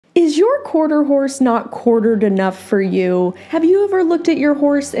Is your quarter horse not quartered enough for you? Have you ever looked at your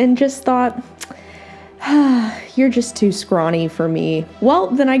horse and just thought, you're just too scrawny for me? Well,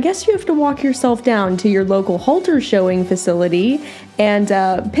 then I guess you have to walk yourself down to your local halter showing facility and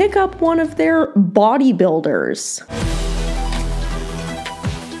pick up one of their Bodybuilders.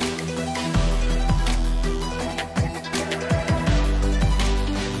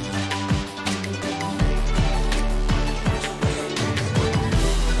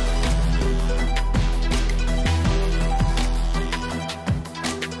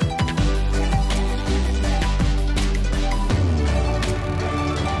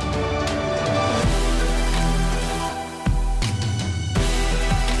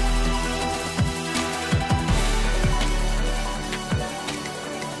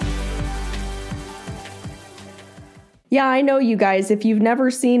 Yeah, I know, you guys, if you've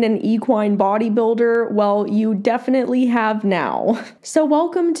never seen an equine bodybuilder, well, you definitely have now. So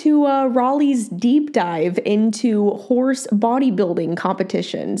welcome to Raleigh's deep dive into horse bodybuilding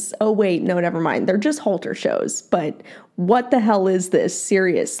competitions. Oh wait, no, never mind. They're just halter shows. But what the hell is this?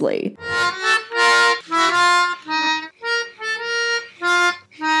 Seriously.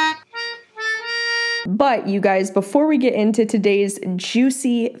 But you guys, before we get into today's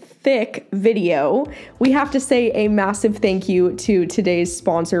juicy, thick video, we have to say a massive thank you to today's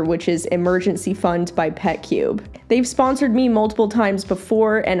sponsor, which is Emergency Fund by PetCube. They've sponsored me multiple times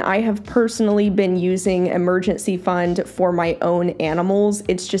before, and I have personally been using Emergency Fund for my own animals.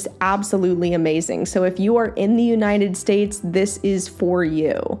 It's just absolutely amazing. So if you are in the United States, this is for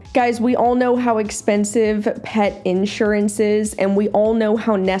you. Guys, we all know how expensive pet insurance is, and we all know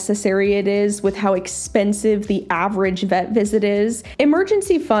how necessary it is with how expensive the average vet visit is.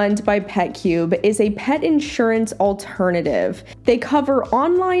 Emergency Fund by PetCube is a pet insurance alternative. They cover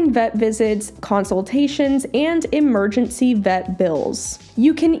online vet visits, consultations, and emergency vet bills.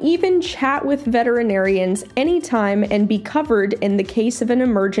 You can even chat with veterinarians anytime and be covered in the case of an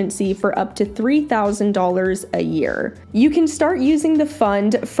emergency for up to $3,000 a year. You can start using the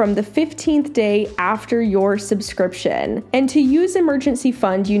fund from the 15th day after your subscription. And to use Emergency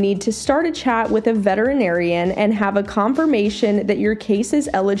Fund, you need to start a chat with a veterinarian and have a confirmation that your case is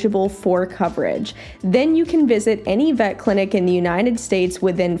eligible for coverage. Then you can visit any vet clinic in the United States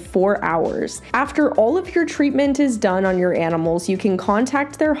within 4 hours. After all of your treatment is done on your animals, you can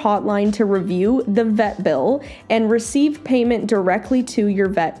contact their hotline to review the vet bill and receive payment directly to your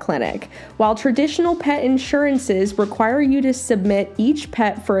vet clinic. While traditional pet insurances require you to submit each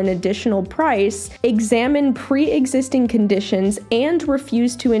pet for an additional price, examine pre-existing conditions, and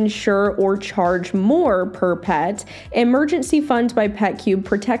refuse to insure or charge more per pet, Emergency Fund by PetCube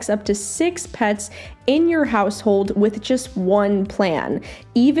protects up to 6 pets in your household with just one plan,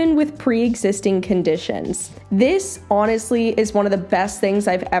 even with pre-existing conditions. This honestly is one of the best things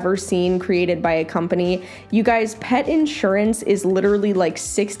I've ever seen created by a company. You guys, pet insurance is literally like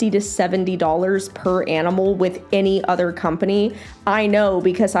 $60 to $70 per animal with any other company. I know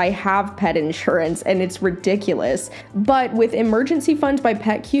because I have pet insurance and it's ridiculous. But with Emergency Fund by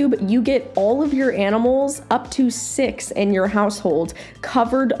PetCube, you get all of your animals, up to 6 in your household,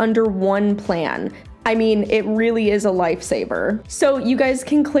 covered under one plan. I mean, it really is a lifesaver. So you guys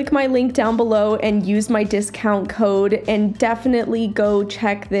can click my link down below and use my discount code, and definitely go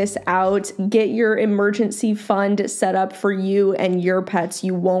check this out. Get your emergency fund set up for you and your pets.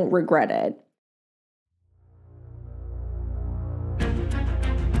 You won't regret it.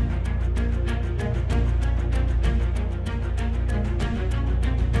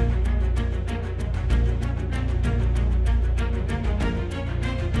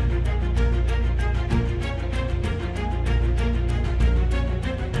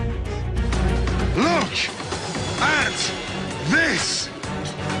 Look at this!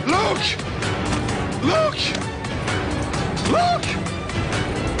 Look! Look! Look!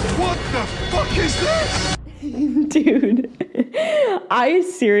 What the fuck is this? Dude, I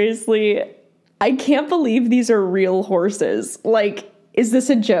can't believe these are real horses. Like, is this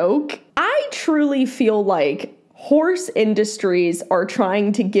a joke? I truly feel like horse industries are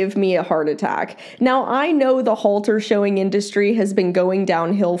trying to give me a heart attack. Now, I know the halter showing industry has been going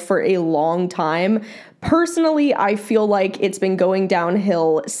downhill for a long time. Personally, I feel like it's been going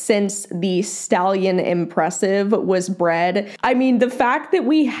downhill since the Stallion Impressive was bred. I mean, the fact that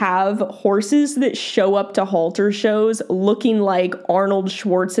we have horses that show up to halter shows looking like Arnold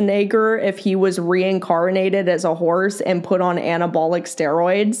Schwarzenegger if he was reincarnated as a horse and put on anabolic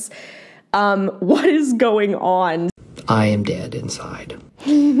steroids. What is going on? I am dead inside.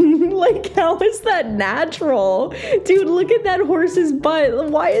 Like, how is that natural? Dude, look at that horse's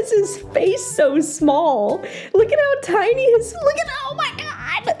butt. Why is his face so small? Look at how tiny his, oh my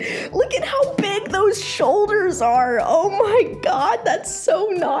God. Look at how big those shoulders are. Oh my God, that's so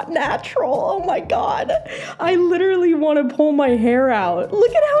not natural. Oh my God. I literally want to pull my hair out.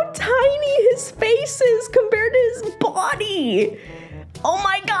 Look at how tiny his face is compared to his body. Oh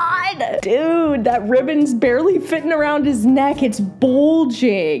my God. Dude, that ribbon's barely fitting around his neck. It's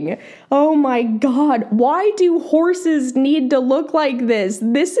bulging. Oh my God. Why do horses need to look like this?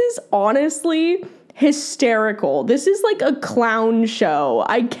 This is honestly hysterical. This is like a clown show.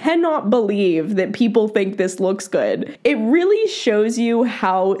 I cannot believe that people think this looks good. It really shows you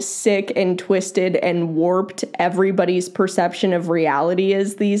how sick and twisted and warped everybody's perception of reality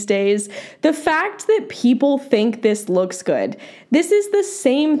is these days. The fact that people think this looks good. This is the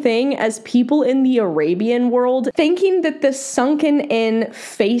same thing as people in the Arabian world thinking that the sunken in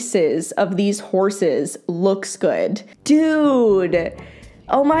faces of these horses looks good. Dude,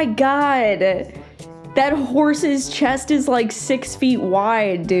 oh my God. That horse's chest is like 6 feet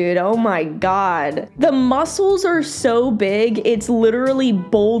wide, dude. Oh my God. The muscles are so big, it's literally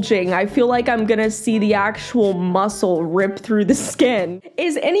bulging. I feel like I'm gonna see the actual muscle rip through the skin.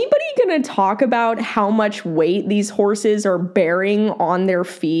 Is anybody gonna talk about how much weight these horses are bearing on their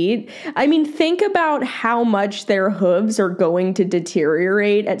feet? I mean, think about how much their hooves are going to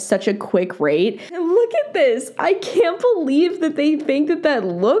deteriorate at such a quick rate. And look at this. I can't believe that they think that that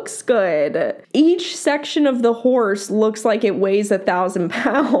looks good. Each section of the horse looks like it weighs 1,000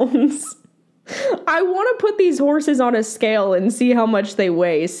 pounds. I want to put these horses on a scale and see how much they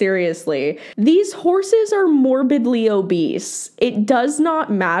weigh, seriously. These horses are morbidly obese. It does not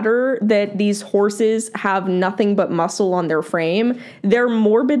matter that these horses have nothing but muscle on their frame. They're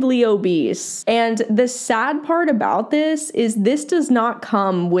morbidly obese. And the sad part about this is this does not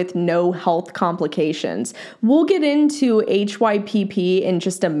come with no health complications. We'll get into HYPP in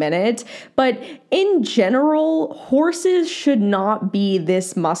just a minute, but in general, horses should not be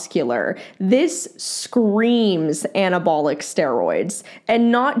this muscular. This screams anabolic steroids,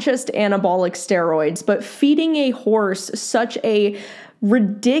 and not just anabolic steroids, but feeding a horse such a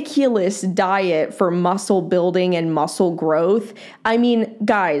ridiculous diet for muscle building and muscle growth. I mean,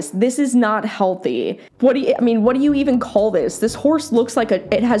 guys, this is not healthy. What do you even call this? This horse looks like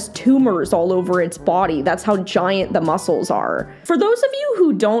it has tumors all over its body. That's how giant the muscles are. For those of you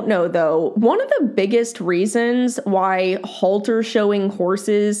who don't know though, one of the biggest reasons why halter showing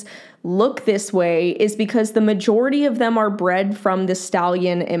horses look this way is because the majority of them are bred from the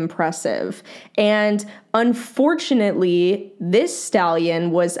stallion Impressive. And unfortunately, this stallion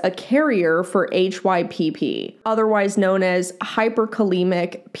was a carrier for HYPP, otherwise known as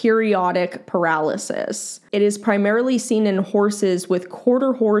hyperkalemic periodic paralysis. It is primarily seen in horses with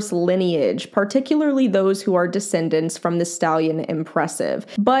quarter horse lineage, particularly those who are descendants from the stallion Impressive.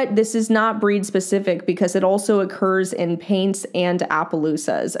 But this is not breed specific because it also occurs in paints and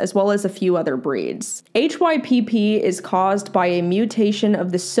Appaloosas, as well as a few other breeds. HYPP is caused by a mutation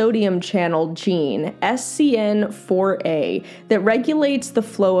of the sodium channel gene, SCN4A, that regulates the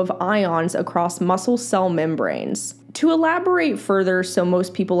flow of ions across muscle cell membranes. To elaborate further so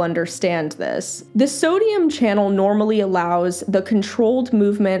most people understand this, the sodium channel normally allows the controlled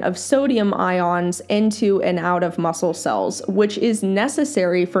movement of sodium ions into and out of muscle cells, which is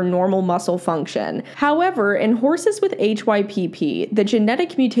necessary for normal muscle function. However, in horses with HYPP, the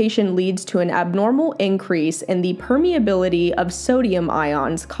genetic mutation leads to an abnormal increase in the permeability of sodium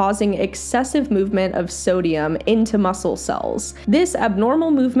ions, causing excessive movement of sodium into muscle cells. This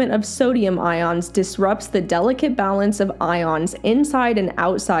abnormal movement of sodium ions disrupts the delicate balance of ions inside and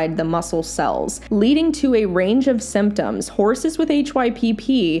outside the muscle cells, leading to a range of symptoms. Horses with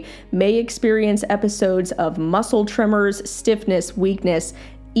HYPP may experience episodes of muscle tremors, stiffness, weakness,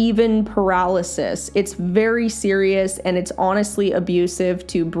 even paralysis. It's very serious, and it's honestly abusive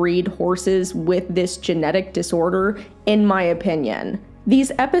to breed horses with this genetic disorder, in my opinion.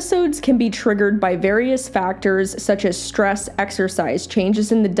 These episodes can be triggered by various factors such as stress, exercise,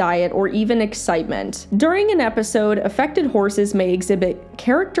 changes in the diet, or even excitement. During an episode, affected horses may exhibit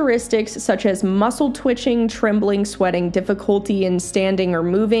characteristics such as muscle twitching, trembling, sweating, difficulty in standing or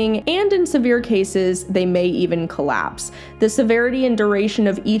moving, and in severe cases, they may even collapse. The severity and duration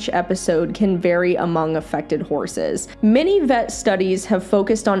of each episode can vary among affected horses. Many vet studies have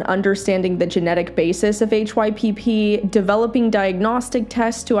focused on understanding the genetic basis of HYPP, developing diagnostic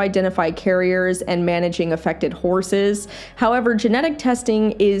tests to identify carriers, and managing affected horses. However, genetic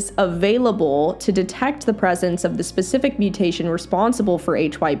testing is available to detect the presence of the specific mutation responsible for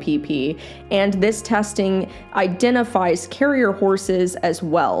HYPP, and this testing identifies carrier horses as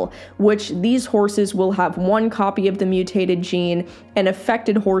well, which these horses will have 1 copy of the mutated gene, and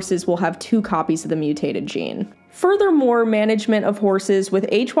affected horses will have 2 copies of the mutated gene. Furthermore, management of horses with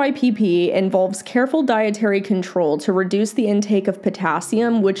HYPP involves careful dietary control to reduce the intake of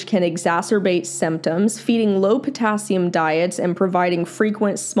potassium, which can exacerbate symptoms. Feeding low potassium diets and providing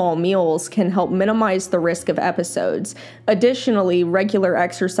frequent small meals can help minimize the risk of episodes. Additionally, regular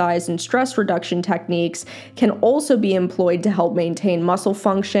exercise and stress reduction techniques can also be employed to help maintain muscle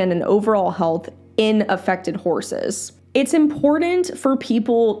function and overall health in affected horses. It's important for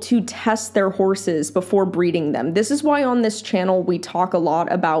people to test their horses before breeding them. This is why on this channel we talk a lot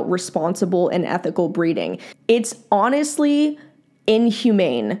about responsible and ethical breeding. It's honestly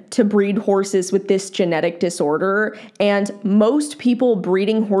inhumane to breed horses with this genetic disorder, and most people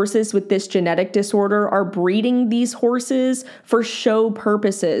breeding horses with this genetic disorder are breeding these horses for show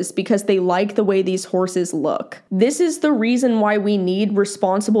purposes because they like the way these horses look. This is the reason why we need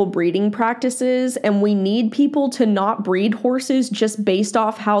responsible breeding practices, and we need people to not breed horses just based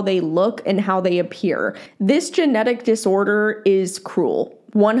off how they look and how they appear. This genetic disorder is cruel.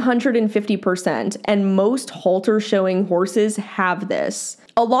 150%, and most halter showing horses have this.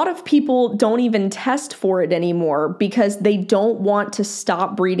 A lot of people don't even test for it anymore because they don't want to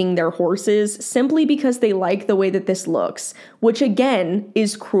stop breeding their horses simply because they like the way that this looks, which again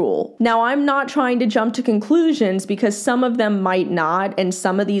is cruel. Now, I'm not trying to jump to conclusions because some of them might not, and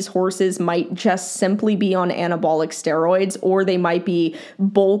some of these horses might just simply be on anabolic steroids, or they might be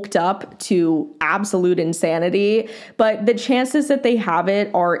bulked up to absolute insanity, but the chances that they have it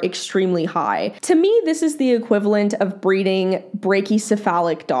are extremely high. To me, this is the equivalent of breeding brachycephalic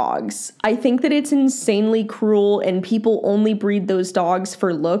dogs. I think that it's insanely cruel, and people only breed those dogs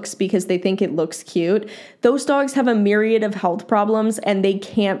for looks because they think it looks cute. Those dogs have a myriad of health problems and they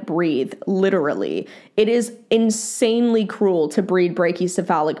can't breathe, literally. It is insanely cruel to breed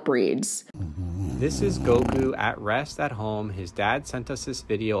brachycephalic breeds. This is Goku at rest at home. His dad sent us this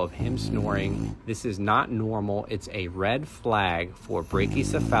video of him snoring. This is not normal. It's a red flag for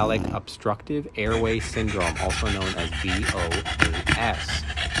brachycephalic obstructive airway syndrome, also known as BOAS.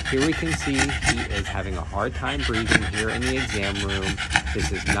 Here we can see he is having a hard time breathing here in the exam room.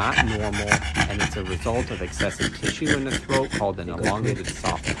 This is not normal, and it's a result of excessive tissue in the throat called an elongated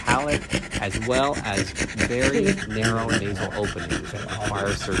soft palate, as well as very narrow nasal openings that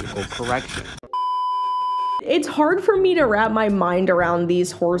require surgical correction. It's hard for me to wrap my mind around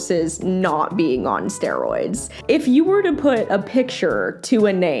these horses not being on steroids. If you were to put a picture to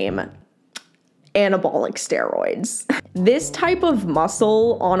a name, anabolic steroids. This type of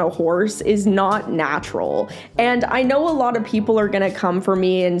muscle on a horse is not natural. And I know a lot of people are gonna come for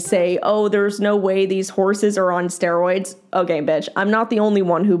me and say, oh, there's no way these horses are on steroids. Okay, bitch, I'm not the only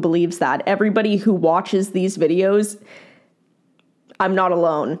one who believes that. Everybody who watches these videos, I'm not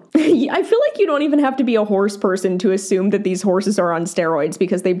alone. I feel like you don't even have to be a horse person to assume that these horses are on steroids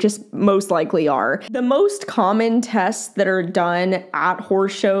because they just most likely are. The most common tests that are done at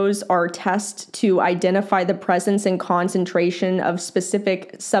horse shows are tests to identify the presence and concentration of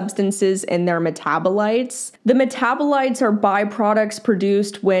specific substances in their metabolites. The metabolites are byproducts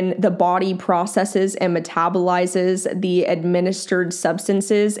produced when the body processes and metabolizes the administered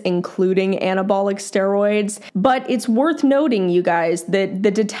substances, including anabolic steroids. But it's worth noting, you guys, that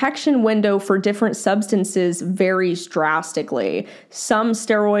the detection window for different substances varies drastically. Some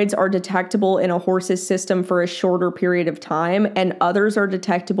steroids are detectable in a horse's system for a shorter period of time, and others are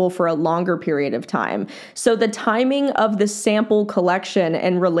detectable for a longer period of time. So the timing of the sample collection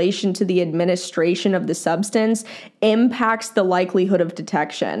in relation to the administration of the substance impacts the likelihood of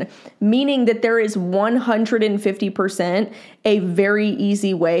detection, meaning that there is 150% a very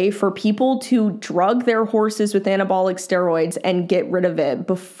easy way for people to drug their horses with anabolic steroids and get rid of it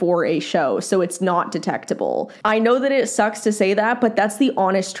before a show, so it's not detectable. I know that it sucks to say that, but that's the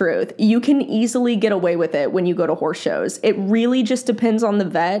honest truth. You can easily get away with it when you go to horse shows. It really just depends on the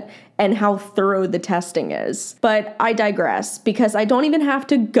vet and how thorough the testing is. But I digress, because I don't even have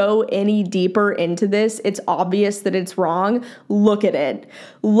to go any deeper into this. It's obvious that it's wrong. Look at it.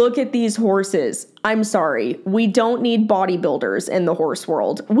 Look at these horses. I'm sorry, we don't need bodybuilders in the horse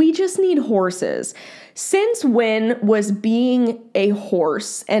world. We just need horses. Since when was being a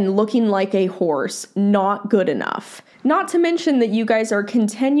horse and looking like a horse not good enough? Not to mention that you guys are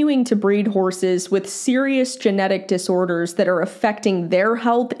continuing to breed horses with serious genetic disorders that are affecting their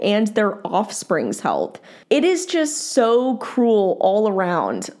health and their offspring's health. It is just so cruel all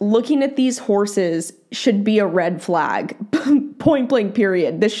around. Looking at these horses should be a red flag. Point blank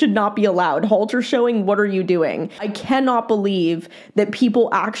period. This should not be allowed. Halter showing, what are you doing? I cannot believe that people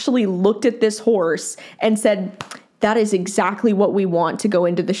actually looked at this horse and said, That is exactly what we want to go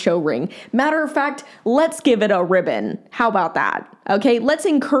into the show ring. Matter of fact, let's give it a ribbon. How about that? Okay, let's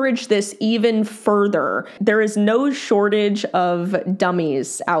encourage this even further. There is no shortage of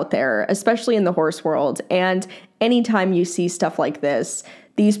dummies out there, especially in the horse world. And anytime you see stuff like this,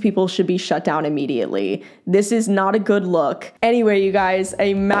 these people should be shut down immediately. This is not a good look. Anyway, you guys,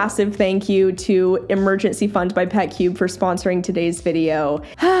 a massive thank you to Emergency Fund by PetCube for sponsoring today's video.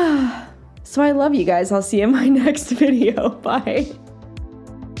 So I love you guys. I'll see you in my next video. Bye.